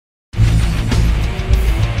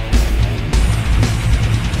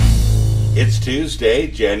It's Tuesday,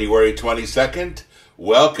 January 22nd.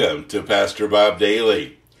 Welcome to Pastor Bob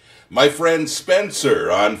Daily. My friend Spencer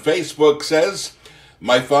on Facebook says,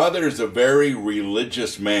 "My father is a very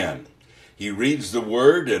religious man. He reads the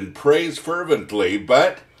Word and prays fervently,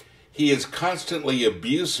 but he is constantly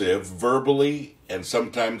abusive verbally and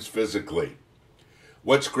sometimes physically.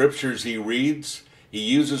 What scriptures he reads, he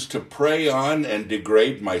uses to prey on and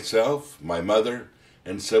degrade myself, my mother,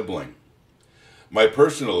 and sibling. My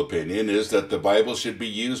personal opinion is that the Bible should be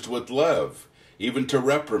used with love, even to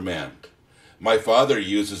reprimand. My father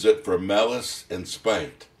uses it for malice and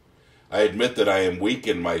spite. I admit that I am weak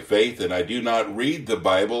in my faith and I do not read the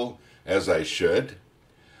Bible as I should.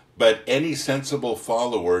 But any sensible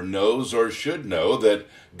follower knows or should know that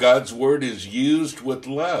God's Word is used with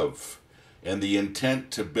love and the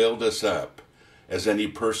intent to build us up as any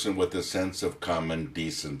person with a sense of common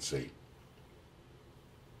decency."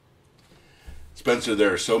 Spencer,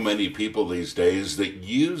 there are so many people these days that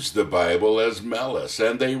use the Bible as malice,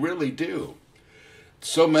 and they really do.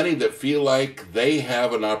 So many that feel like they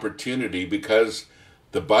have an opportunity because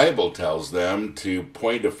the Bible tells them to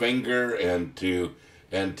point a finger and to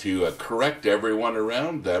correct everyone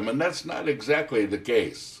around them, and that's not exactly the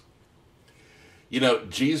case. You know,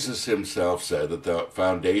 Jesus himself said that the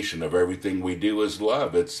foundation of everything we do is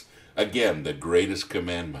love. It's, again, the greatest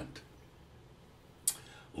commandment.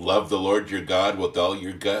 Love the Lord your God with all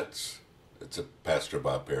your guts. It's a Pastor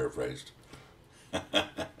Bob paraphrased.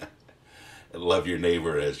 Love your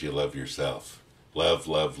neighbor as you love yourself. Love,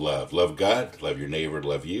 love, love. Love God, love your neighbor,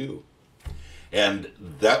 love you. And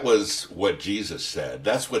that was what Jesus said.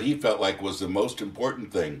 That's what he felt like was the most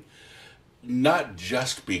important thing. Not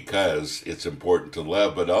just because it's important to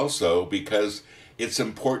love, but also because it's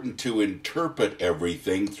important to interpret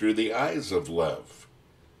everything through the eyes of love.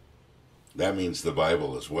 That means the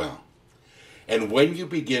Bible as well. And when you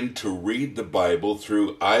begin to read the Bible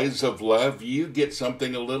through eyes of love, you get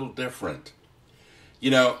something a little different. You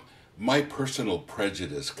know, my personal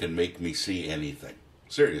prejudice can make me see anything.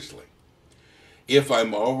 Seriously. If I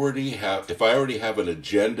already have an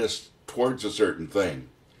agenda towards a certain thing,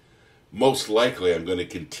 most likely I'm going to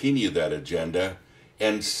continue that agenda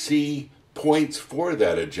and see points for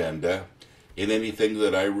that agenda in anything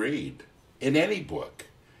that I read, in any book,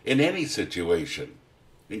 in any situation,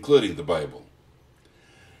 including the Bible.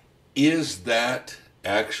 Is that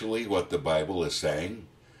actually what the Bible is saying?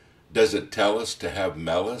 Does it tell us to have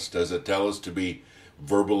malice? Does it tell us to be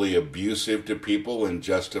verbally abusive to people and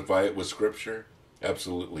justify it with Scripture?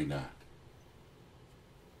 Absolutely not.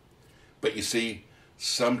 But you see,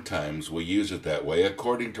 sometimes we use it that way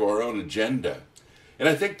according to our own agenda. And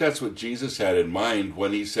I think that's what Jesus had in mind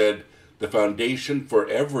when he said, the foundation for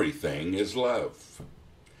everything is love.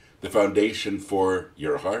 The foundation for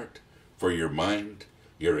your heart, for your mind,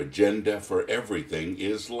 your agenda, for everything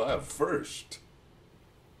is love first.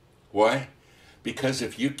 Why? Because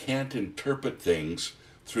if you can't interpret things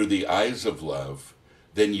through the eyes of love,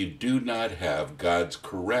 then you do not have God's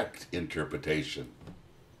correct interpretation.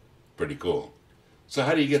 Pretty cool. So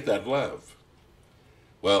how do you get that love?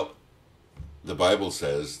 Well, the Bible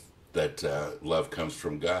says that love comes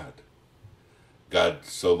from God. God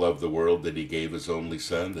so loved the world that he gave his only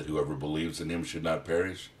Son, that whoever believes in him should not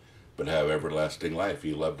perish, but have everlasting life.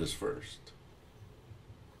 He loved us first.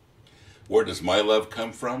 Where does my love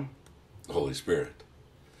come from? The Holy Spirit.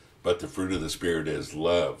 But the fruit of the Spirit is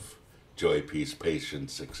love, joy, peace,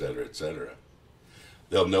 patience, etc., etc.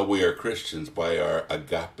 They'll know we are Christians by our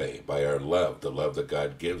agape, by our love, the love that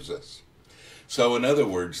God gives us. So in other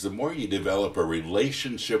words, the more you develop a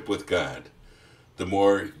relationship with God, the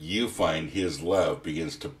more you find his love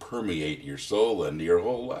begins to permeate your soul and your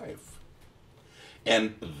whole life.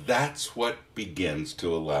 And that's what begins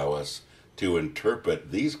to allow us to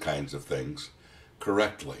interpret these kinds of things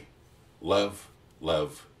correctly. Love,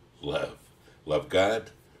 love, love. Love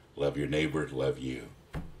God, love your neighbor, love you.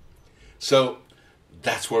 So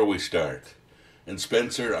that's where we start. And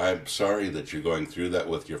Spencer, I'm sorry that you're going through that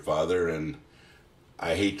with your father, and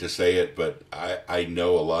I hate to say it, but I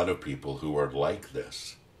know a lot of people who are like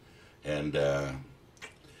this. And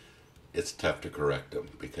it's tough to correct them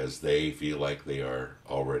because they feel like they are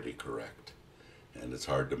already correct. And it's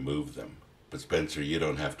hard to move them. But Spencer, you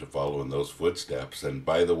don't have to follow in those footsteps. And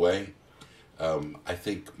by the way, I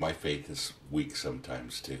think my faith is weak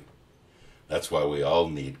sometimes too. That's why we all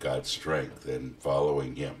need God's strength in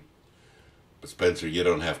following him. But Spencer, you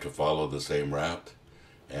don't have to follow the same route.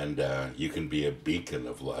 And you can be a beacon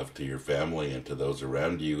of love to your family and to those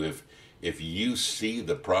around you if you see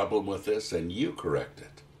the problem with this and you correct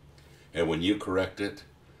it. And when you correct it,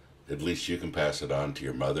 at least you can pass it on to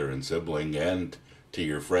your mother and sibling and to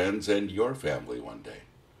your friends and your family one day.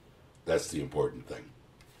 That's the important thing.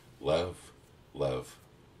 Love, love,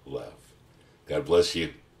 love. God bless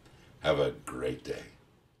you. Have a great day.